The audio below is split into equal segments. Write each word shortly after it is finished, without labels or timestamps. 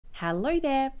Hello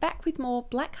there, back with more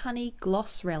Black Honey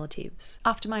Gloss Relatives.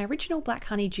 After my original Black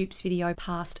Honey dupes video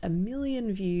passed 1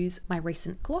 million views, my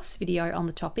recent gloss video on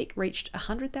the topic reached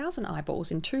 100,000 eyeballs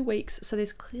in 2 weeks, so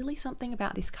there's clearly something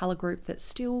about this colour group that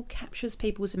still captures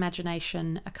people's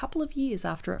imagination a couple of years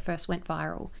after it first went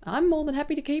viral. I'm more than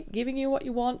happy to keep giving you what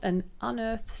you want and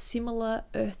unearth similar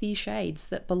earthy shades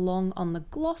that belong on the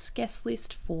gloss guest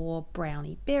list for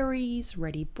brownie berries,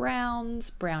 reddy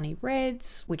browns, brownie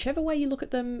reds. Whichever way you look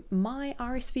at them, my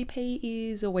RSVP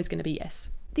is always going to be yes.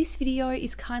 This video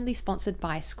is kindly sponsored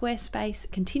by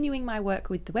Squarespace, continuing my work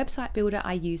with the website builder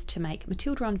I used to make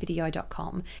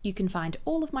matildaonvideo.com. You can find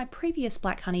all of my previous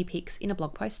Black Honey pics in a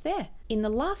blog post there. In the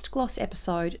last gloss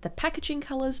episode, the packaging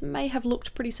colours may have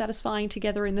looked pretty satisfying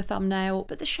together in the thumbnail,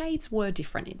 but the shades were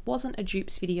different. It wasn't a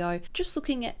dupes video, just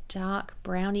looking at dark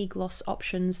brownie gloss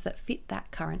options that fit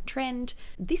that current trend.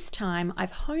 This time,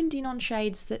 I've honed in on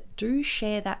shades that do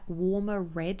share that warmer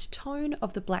red tone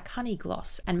of the Black Honey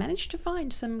gloss and managed to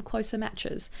find some closer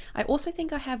matches. I also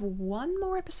think I have one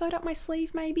more episode up my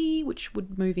sleeve maybe, which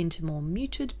would move into more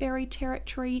muted berry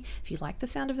territory. If you like the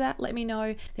sound of that, let me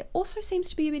know. There also seems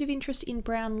to be a bit of interest in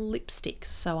brown lipsticks,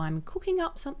 so I'm cooking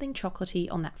up something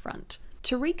chocolatey on that front.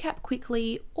 To recap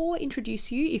quickly, or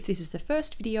introduce you if this is the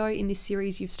first video in this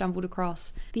series you've stumbled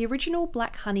across, the original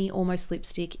Black Honey Almost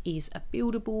lipstick is a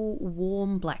buildable,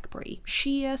 warm blackberry.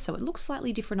 Sheer, so it looks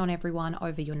slightly different on everyone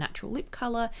over your natural lip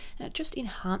colour, and it just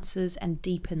enhances and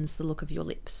deepens the look of your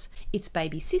lips. Its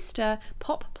baby sister,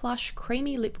 Pop Plush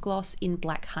Creamy Lip Gloss in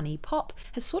Black Honey Pop,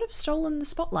 has sort of stolen the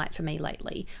spotlight for me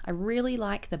lately. I really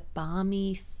like the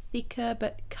balmy, thicker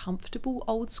but comfortable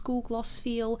old school gloss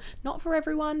feel. Not for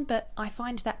everyone, but I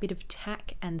find that bit of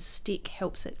tack and stick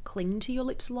helps it cling to your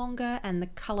lips longer and the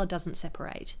colour doesn't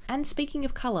separate. And speaking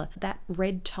of colour, that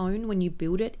red tone when you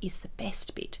build it is the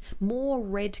best bit. More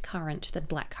red currant than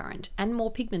black currant and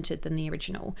more pigmented than the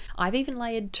original. I've even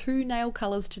layered 2 nail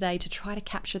colours today to try to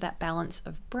capture that balance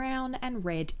of brown and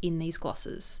red in these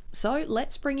glosses. So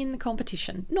let's bring in the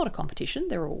competition. Not a competition,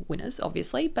 they're all winners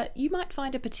obviously, but you might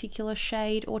find a particular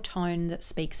shade or tone that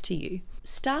speaks to you.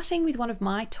 Starting with one of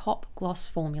my top gloss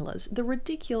formulas, the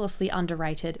ridiculously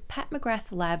underrated Pat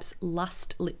McGrath Labs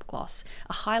Lust Lip Gloss,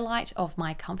 a highlight of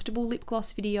my comfortable lip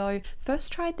gloss video.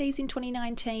 First tried these in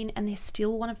 2019 and they're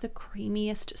still one of the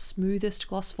creamiest, smoothest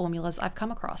gloss formulas I've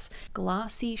come across.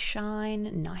 Glassy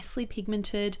shine, nicely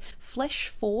pigmented. Flesh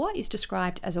 4 is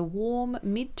described as a warm,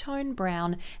 mid-tone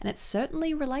brown, and it's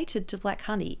certainly related to Black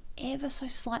Honey. Ever so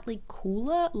slightly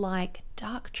cooler, like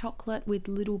dark chocolate with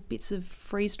little bits of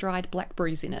freeze-dried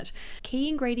blackberries in it. Key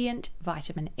ingredient,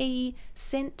 vitamin E.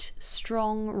 Scent,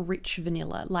 strong, rich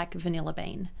vanilla, like vanilla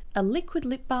bean. A liquid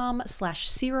lip balm /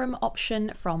 serum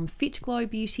option from Fit Glow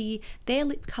Beauty. Their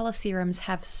lip colour serums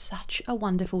have such a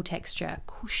wonderful texture,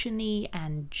 cushiony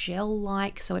and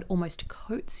gel-like, so it almost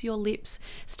coats your lips.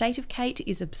 State of Kate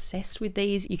is obsessed with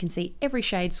these. You can see every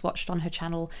shade swatched on her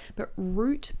channel, but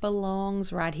Root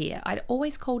belongs right here. I'd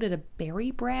always called it a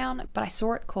berry brown, but I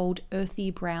saw it called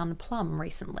earthy brown plum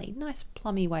recently. Nice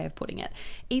plummy way of putting it.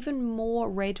 Even more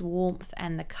red warmth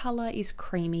and the colour is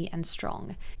creamy and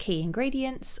strong. Key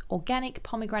ingredients, organic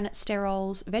pomegranate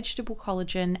sterols, vegetable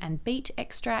collagen and beet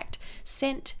extract.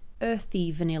 Scent,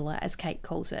 earthy vanilla as Kate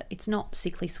calls it. It's not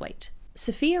sickly sweet.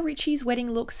 Sophia Richie's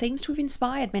wedding look seems to have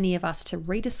inspired many of us to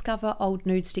rediscover old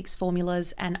Nude Sticks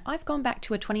formulas, and I've gone back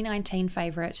to a 2019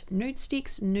 favourite, Nude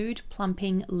Sticks Nude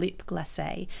Plumping Lip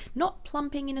Glacé. Not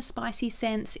plumping in a spicy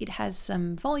sense, it has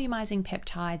some volumizing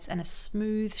peptides and a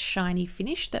smooth, shiny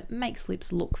finish that makes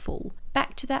lips look full.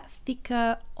 Back to that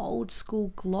thicker, old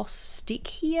school gloss stick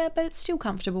here, but it's still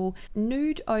comfortable.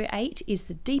 Nude 08 is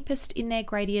the deepest in their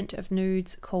gradient of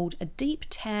nudes, called a deep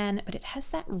tan, but it has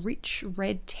that rich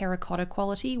red terracotta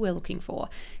quality we're looking for.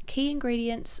 Key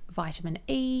ingredients, vitamin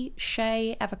E,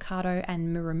 shea, avocado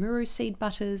and murumuru seed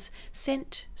butters.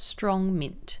 Scent, strong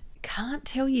mint. Can't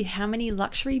tell you how many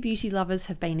luxury beauty lovers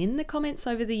have been in the comments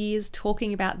over the years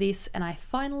talking about this, and I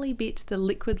finally bit the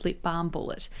liquid lip balm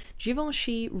bullet.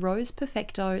 Givenchy Rose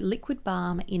Perfecto Liquid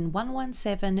Balm in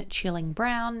 117 Chilling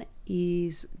Brown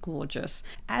is gorgeous.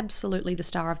 Absolutely the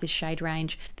star of this shade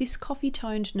range. This coffee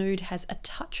toned nude has a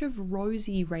touch of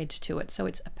rosy red to it, so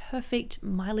it's a perfect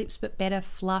my lips but better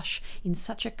flush in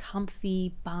such a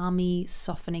comfy, balmy,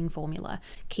 softening formula.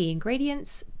 Key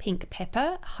ingredients, pink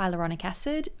pepper, hyaluronic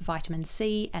acid, vitamin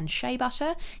C and shea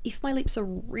butter. If my lips are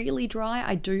really dry,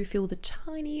 I do feel the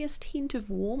tiniest hint of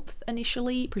warmth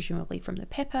initially, presumably from the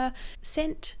pepper.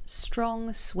 Scent,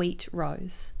 strong, sweet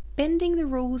rose. bending the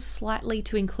rules slightly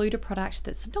to include a product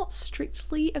that's not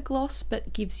strictly a gloss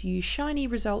but gives you shiny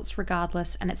results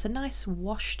regardless, and it's a nice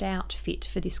washed out fit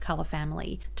for this colour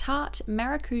family. Tarte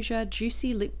Maracuja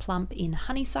Juicy Lip Plump in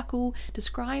Honeysuckle,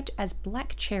 described as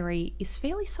black cherry, is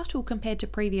fairly subtle compared to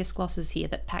previous glosses here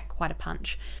that pack quite a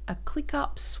punch. A click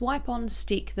up, swipe on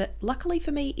stick that luckily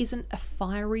for me isn't a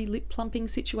fiery lip plumping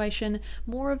situation,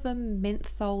 more of a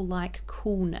menthol-like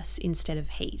coolness instead of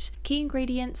heat. Key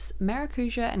ingredients: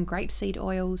 maracuja and grapeseed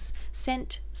oils.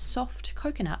 Scent: soft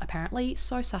coconut apparently,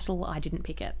 so subtle I didn't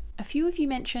pick it. A few of you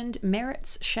mentioned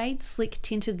Merit's Shade Slick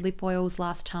Tinted Lip Oils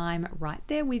last time, right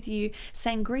there with you.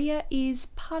 Sangria is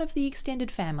part of the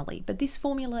extended family, but this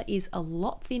formula is a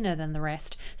lot thinner than the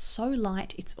rest, so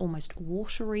light it's almost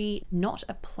watery, not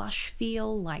a plush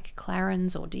feel like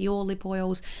Clarins or Dior lip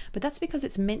oils, but that's because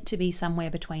it's meant to be somewhere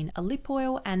between a lip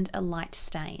oil and a light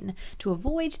stain. To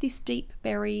avoid this deep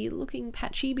berry looking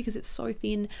patchy because it's so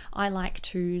thin, I like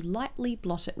to lightly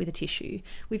blot it with a tissue.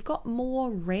 We've got more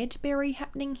red berry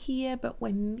happening here, but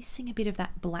we're missing a bit of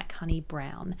that black honey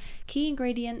brown. Key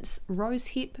ingredients: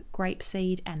 rosehip,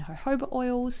 grapeseed and jojoba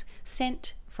oils.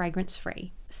 Scent: fragrance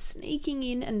free. Sneaking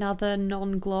in another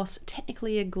non-gloss,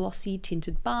 technically a glossy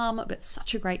tinted balm, but it's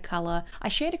such a great colour. I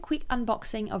shared a quick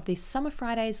unboxing of this Summer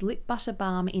Fridays Lip Butter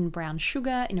Balm in Brown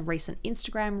Sugar in a recent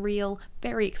Instagram reel.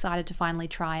 Very excited to finally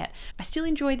try it. I still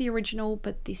enjoy the original,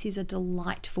 but this is a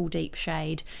delightful deep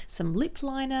shade. Some lip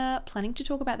liner, planning to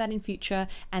talk about that in future,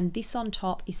 and this on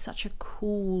top is such a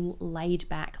cool, laid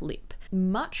back lip.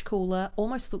 Much cooler,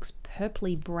 almost looks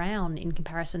purpley brown in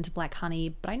comparison to black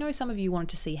honey, but I know some of you wanted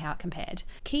to see how it compared.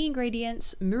 Key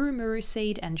ingredients: muru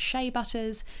seed and shea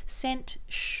butters. Scent: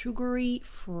 sugary,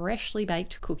 freshly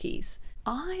baked cookies.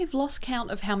 I've lost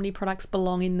count of how many products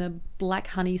belong in the Black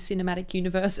Honey cinematic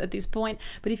universe at this point,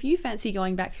 but if you fancy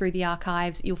going back through the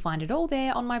archives, you'll find it all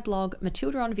there on my blog,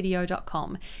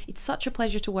 matildaonvideo.com. It's such a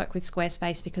pleasure to work with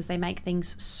Squarespace because they make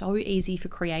things so easy for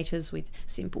creators with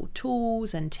simple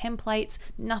tools and templates.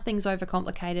 Nothing's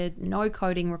overcomplicated, no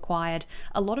coding required.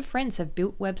 A lot of friends have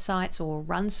built websites or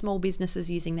run small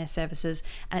businesses using their services,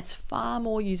 and it's far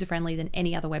more user-friendly than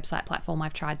any other website platform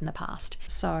I've tried in the past.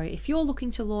 So if you're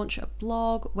looking to launch a blog,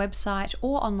 website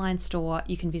or online store,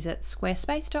 you can visit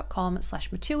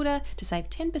squarespace.com/Matilda to save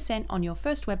 10% on your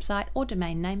first website or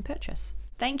domain name purchase.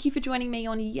 Thank you for joining me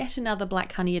on yet another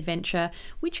Black Honey adventure.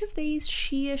 Which of these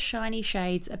sheer shiny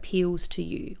shades appeals to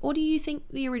you? Or do you think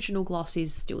the original gloss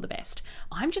is still the best?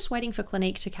 I'm just waiting for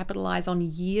Clinique to capitalise on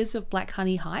years of Black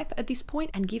Honey hype at this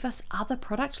point and give us other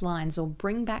product lines or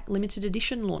bring back limited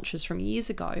edition launches from years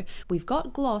ago. We've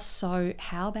got gloss, so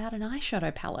how about an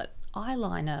eyeshadow palette?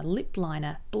 Eyeliner, lip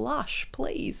liner, blush,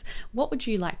 please. What would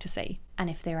you like to see? And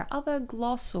if there are other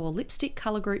gloss or lipstick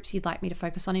colour groups you'd like me to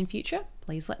focus on in future,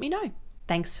 please let me know.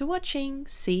 Thanks for watching.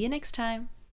 See you next time.